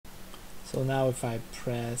So now if I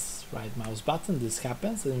press right mouse button, this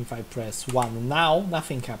happens, and if I press 1 now,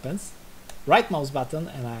 nothing happens. Right mouse button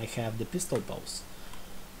and I have the pistol pose.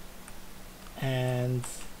 And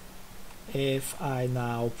if I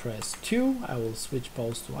now press 2, I will switch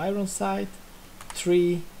pose to iron sight.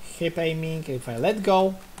 3, hip aiming. If I let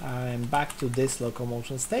go, I'm back to this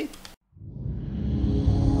locomotion state.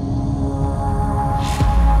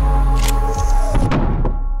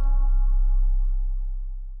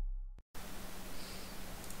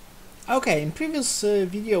 Okay, in previous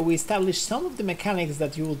video we established some of the mechanics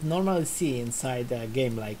that you would normally see inside a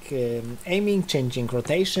game, like aiming, changing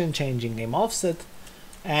rotation, changing aim offset,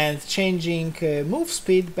 and changing move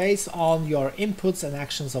speed based on your inputs and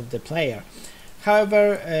actions of the player.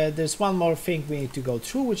 However, there's one more thing we need to go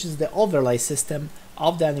through, which is the overlay system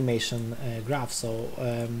of the animation graph. So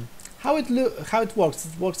how it works?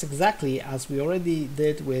 It works exactly as we already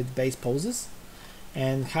did with base poses,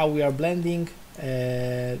 and how we are blending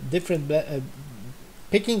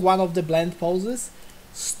picking one of the blend poses,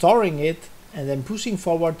 storing it, and then pushing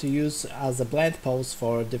forward to use as a blend pose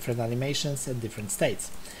for different animations and different states.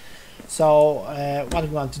 So what we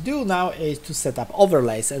want to do now is to set up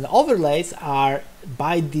overlays, and overlays are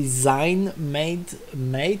by design made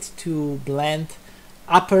to blend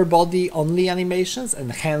upper body only animations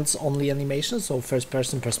and hands only animations, so first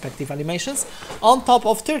person perspective animations, on top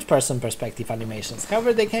of third person perspective animations.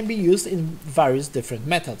 However, they can be used in various different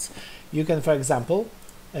methods. You can, for example,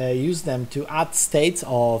 use them to add states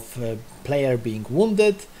of player being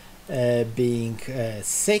wounded, being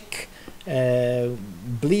sick,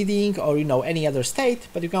 bleeding, or any other state,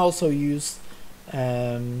 but you can also use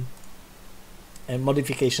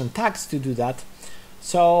modification tags to do that.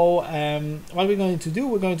 So what we're going to do,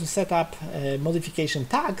 we're going to set up modification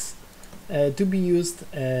tags to be used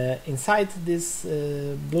inside this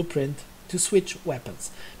blueprint to switch weapons,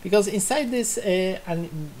 because inside this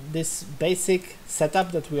this basic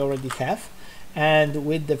setup that we already have, and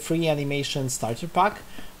with the free animation starter pack,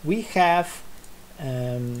 we have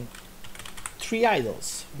 3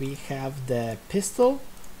 idles. We have the pistol,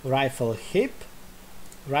 rifle, hip,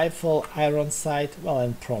 rifle, iron sight, well,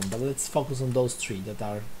 and prone, but let's focus on those 3 that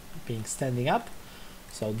are being standing up.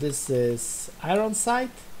 So this is iron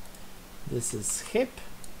sight, this is hip,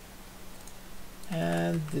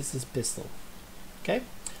 and this is pistol. Okay,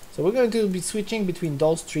 so we're going to be switching between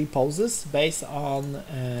those 3 poses based on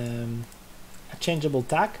a changeable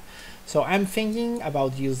tag. So I'm thinking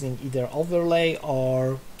about using either overlay,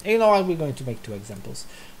 or you know what, we're going to make 2 examples.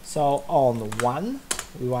 So on 1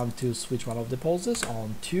 we want to switch one of the poses,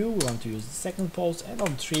 on 2 we want to use the second pose, and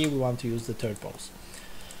on 3 we want to use the third pose.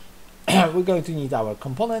 We're going to need our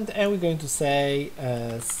component, and we're going to say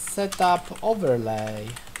setup overlay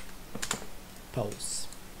pose.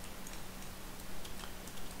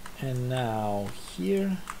 And now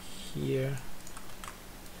here,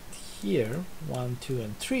 1, 2,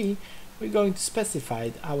 and 3, we're going to specify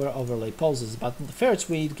our overlay poses, but first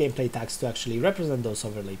we need gameplay tags to actually represent those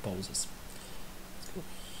overlay poses. Let's go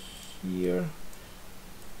here.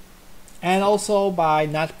 And also, by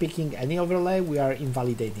not picking any overlay, we are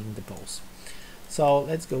invalidating the pose. So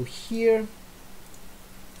let's go here,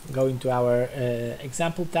 go into our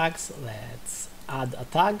example tags, let's add a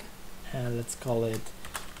tag, and let's call it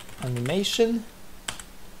animation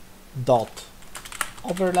dot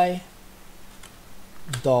overlay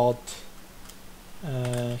dot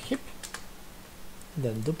hip,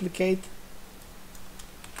 then duplicate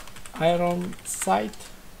iron sight,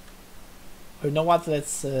 or you know what,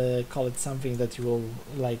 let's call it something that you will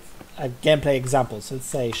like, a gameplay example. So let's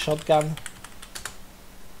say shotgun,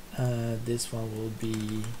 this one will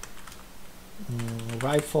be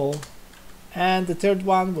rifle, and the third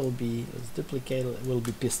one will be, let's duplicate, will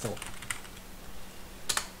be pistol.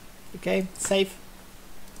 Okay, save.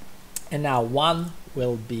 And now 1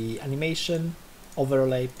 will be animation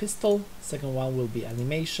overlay pistol, second one will be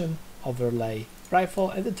animation overlay rifle,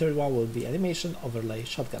 and the third one will be animation overlay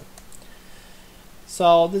shotgun.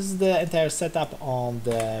 So this is the entire setup on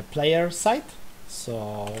the player side.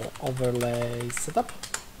 So overlay setup,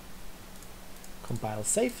 compile,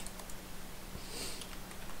 save.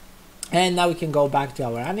 And now we can go back to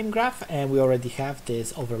our anim graph, and we already have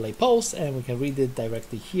this overlay pose, and we can read it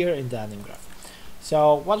directly here in the anim graph.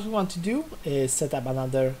 So what we want to do is set up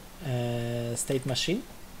another state machine,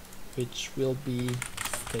 which will be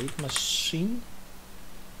state machine.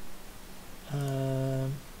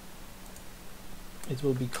 It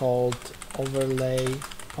will be called overlay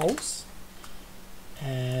pose,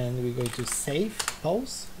 and we're going to save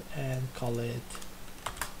pose and call it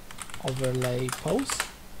overlay pose,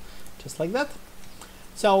 just like that.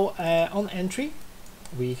 So on entry,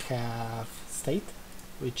 we have state,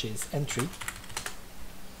 which is entry.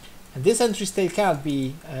 And this entry state cannot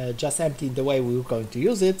be just empty in the way we're going to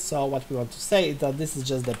use it. So what we want to say is that this is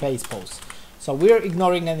just the base pose. So we're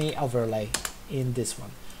ignoring any overlay in this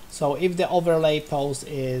one. So if the overlay pose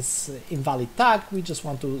is invalid tag, we just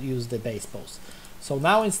want to use the base pose. So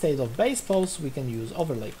now instead of base pose, we can use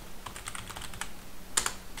overlay.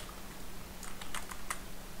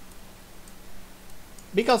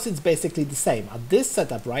 Because it's basically the same. At this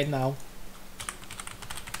setup right now,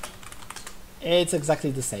 it's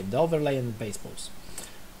exactly the same, the overlay and the base pose.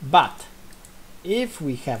 But if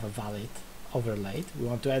we have a valid overlay, we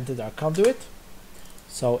want to enter our conduit.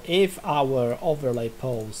 So if our overlay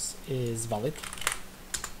pose is valid,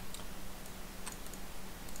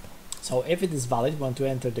 so if it is valid, we want to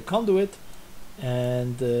enter the conduit,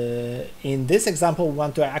 and in this example we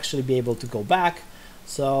want to actually be able to go back.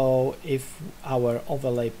 So if our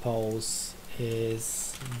overlay pose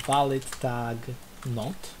is valid tag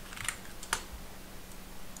not,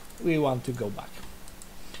 we want to go back.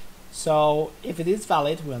 So if it is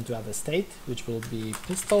valid, we want to add a state, which will be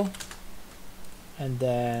pistol, and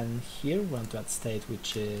then here we want to add state,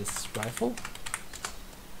 which is rifle,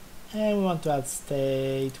 and we want to add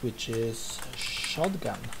state, which is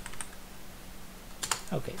shotgun.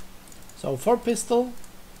 Okay, so for pistol,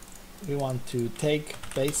 we want to take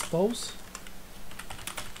base pose,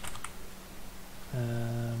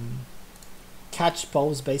 catch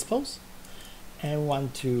pose, base pose, and we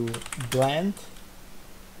want to blend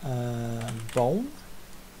bone,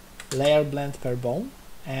 layer blend per bone,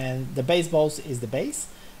 and the base pose is the base,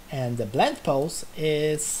 and the blend pose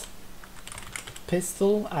is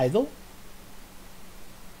pistol idle,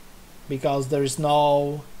 because there is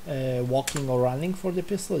no walking or running for the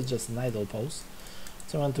pistol, it's just an idle pose.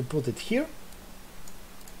 So I want to put it here,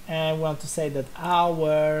 and we want to say that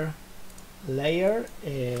our layer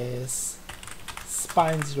is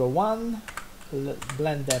spine 01,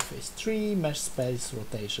 blend depth is 3, mesh space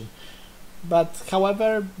rotation. But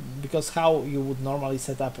however, because how you would normally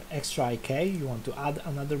set up extra IK, you want to add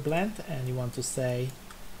another blend, and you want to say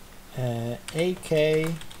AK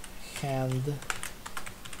hand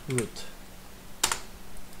root.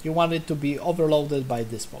 You want it to be overloaded by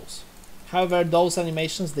this pose. However, those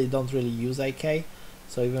animations, they don't really use IK,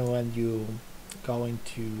 so even when you go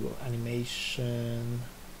into animation,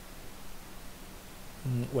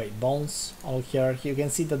 bones, all here, you can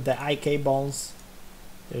see that the IK bones,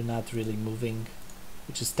 they're not really moving,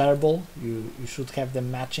 which is terrible. You should have them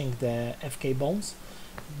matching the FK bones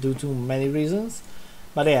due to many reasons.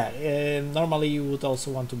 But yeah, normally you would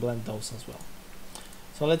also want to blend those as well.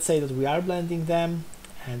 So let's say that we are blending them,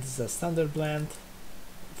 and this is a standard blend,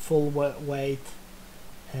 full weight,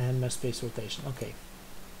 and mesh space rotation.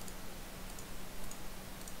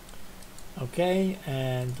 Okay,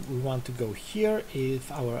 and we want to go here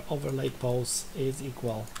if our overlay pose is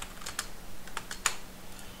equal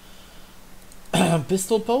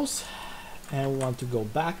pistol pose, and we want to go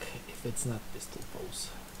back if it's not pistol pose.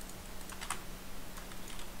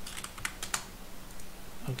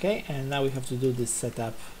 Okay, and now we have to do this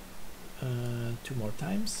setup 2 more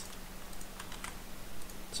times.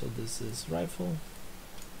 So this is rifle,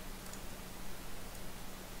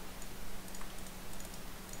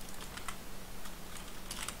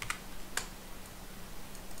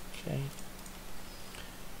 okay,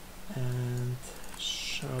 and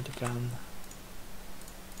shotgun,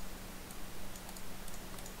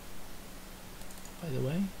 by the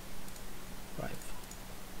way, rifle,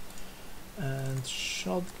 and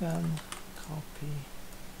shotgun, copy,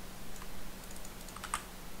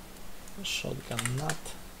 shotgun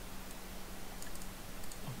nut.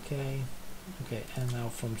 Okay, and now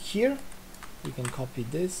from here we can copy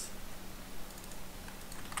this,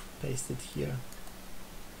 paste it here,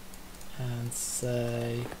 and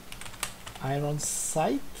say iron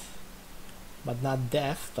sight, but not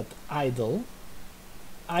depth, but idle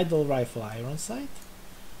rifle iron sight,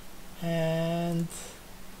 and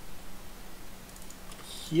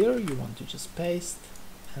here you want to just paste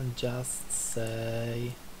and just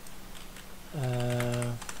say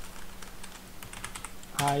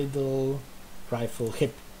idle rifle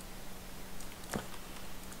hip.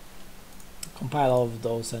 Compile all of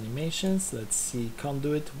those animations. Let's see,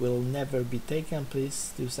 conduit will never be taken,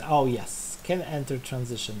 please do so. Oh yes, can enter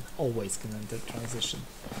transition, always can enter transition.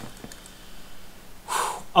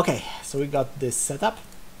 Okay, so we got this set up.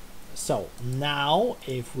 So now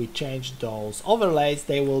if we change those overlays,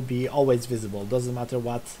 they will be always visible, doesn't matter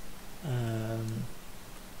what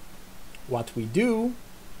we do,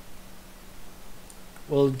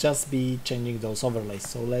 we'll just be changing those overlays.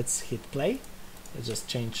 So let's hit play. Let's just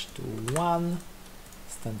change to 1,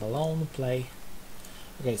 standalone, play.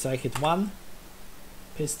 Okay, so I hit 1,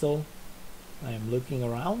 pistol, I am looking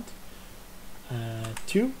around,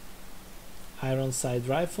 2, iron sight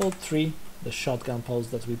rifle, 3, the shotgun pose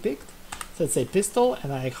that we picked. So let's say pistol,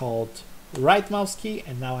 and I hold right mouse key,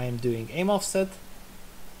 and now I am doing aim offset.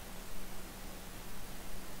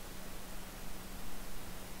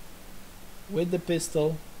 With the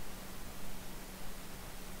pistol.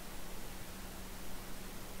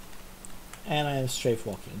 And I am strafe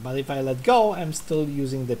walking. But if I let go, I'm still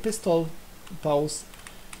using the pistol pose,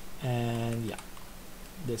 and yeah,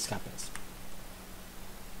 this happens.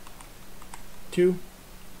 2,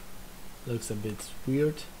 looks a bit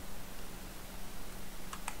weird.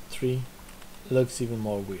 3, looks even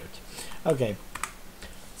more weird. Okay,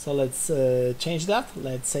 so let's change that.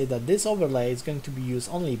 Let's say that this overlay is going to be used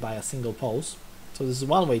only by a single pose. So this is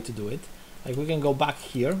one way to do it. Like, we can go back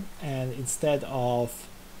here, and instead of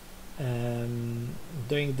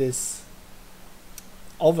doing this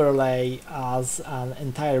overlay as an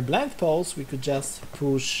entire blend pose, we could just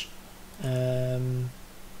push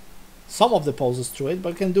some of the poses through it,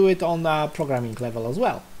 but we can do it on a programming level as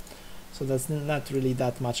well. So that's not really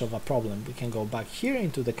that much of a problem. We can go back here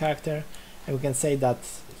into the character, and we can say that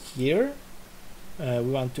here we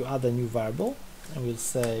want to add a new variable, and we'll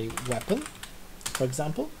say weapon, for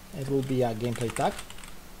example. It will be a gameplay tag.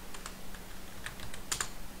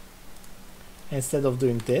 Instead of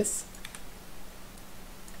doing this,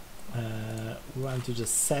 we want to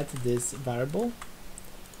just set this variable,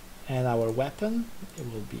 and our weapon, it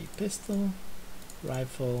will be pistol,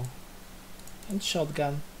 rifle, and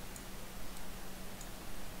shotgun,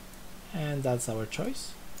 and that's our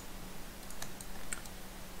choice.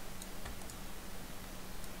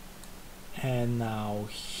 And now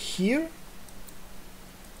here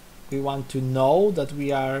we want to know that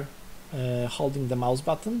we are holding the mouse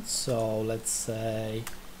button, so let's say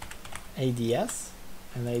ADS,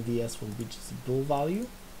 and ADS will be just a bool value,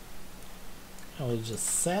 and we'll just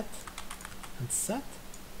set and set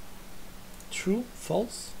true,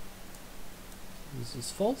 false. This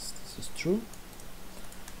is false, this is true.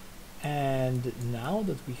 And now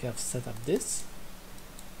that we have set up this,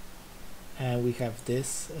 and we have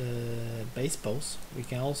this base pose, we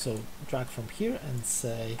can also drag from here and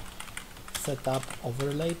say set up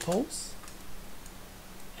overlay pose,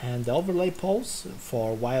 and the overlay pose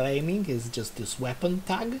for while aiming is just this weapon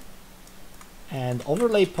tag, and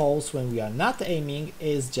overlay pose when we are not aiming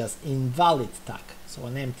is just invalid tag, so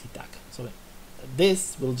an empty tag. So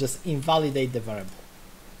this will just invalidate the variable.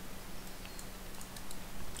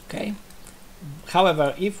 Okay.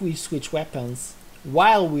 However, if we switch weapons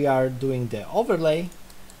while we are doing the overlay,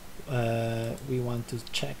 we want to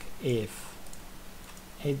check if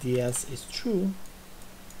ADS is true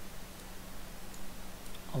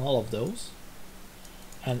on all of those,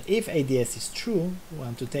 and if ADS is true, we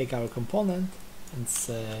want to take our component and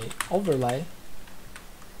say overlay,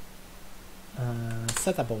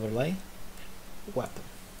 setup overlay, weapon.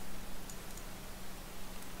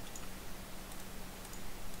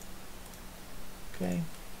 Okay.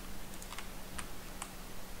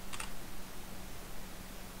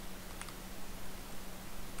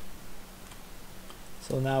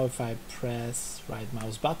 So now if I press right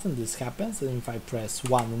mouse button, this happens, and if I press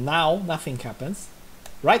 1 now, nothing happens.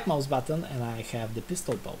 Right mouse button, and I have the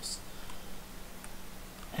pistol pose.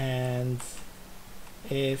 And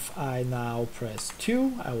if I now press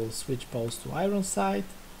 2, I will switch pose to iron sight.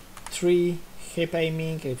 3, hip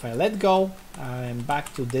aiming. If I let go, I'm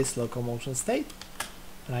back to this locomotion state,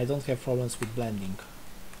 and I don't have problems with blending.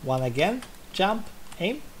 1 again, jump,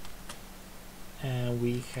 aim. And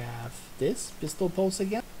we have this pistol pose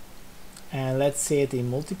again, and let's see it in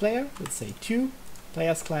multiplayer. Let's say 2, play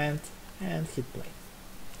as client, and hit play.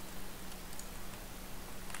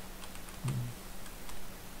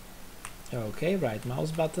 Okay, right mouse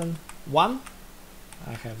button. 1,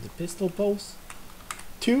 I have the pistol pose.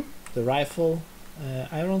 2, the rifle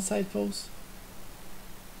iron sight pose,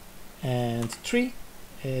 and 3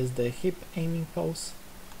 is the hip aiming pose.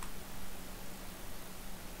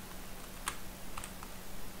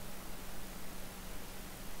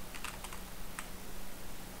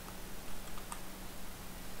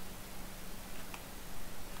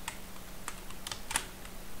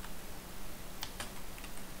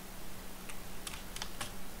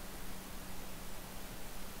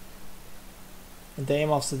 And the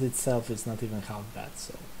aim offset itself is not even half bad,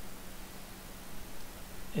 so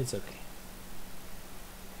it's okay.